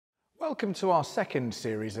Welcome to our second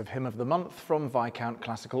series of Hymn of the Month from Viscount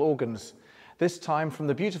Classical Organs, this time from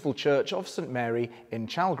the beautiful church of St Mary in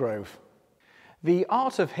Chalgrove. The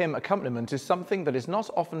art of hymn accompaniment is something that is not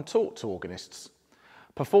often taught to organists.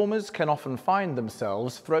 Performers can often find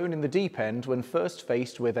themselves thrown in the deep end when first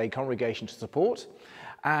faced with a congregation to support,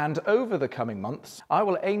 and over the coming months I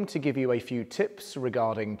will aim to give you a few tips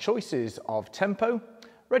regarding choices of tempo,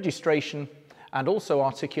 registration and also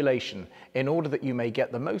articulation in order that you may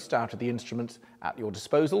get the most out of the instrument at your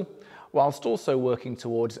disposal, whilst also working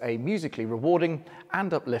towards a musically rewarding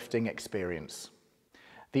and uplifting experience.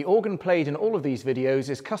 The organ played in all of these videos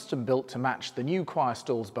is custom built to match the new choir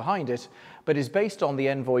stalls behind it, but is based on the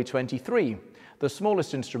Envoy 23, the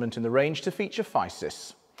smallest instrument in the range to feature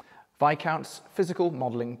physis, Viscount's physical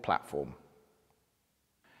modelling platform.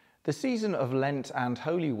 The season of Lent and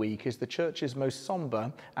Holy Week is the Church's most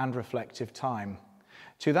sombre and reflective time.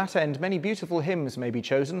 To that end, many beautiful hymns may be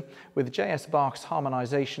chosen, with J.S. Bach's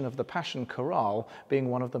harmonisation of the Passion Chorale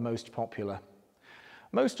being one of the most popular.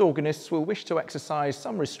 Most organists will wish to exercise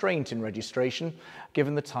some restraint in registration,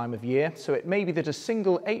 given the time of year, so it may be that a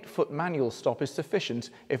single 8-foot manual stop is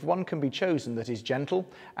sufficient if one can be chosen that is gentle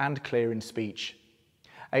and clear in speech.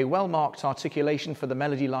 A well-marked articulation for the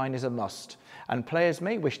melody line is a must, and players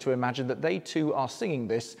may wish to imagine that they too are singing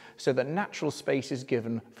this so that natural space is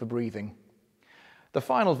given for breathing. The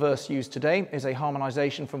final verse used today is a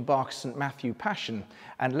harmonisation from Bach's St Matthew Passion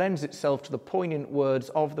and lends itself to the poignant words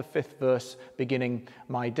of the 5th verse beginning,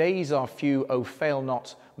 "My days are few, O fail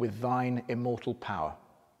not with thine immortal power."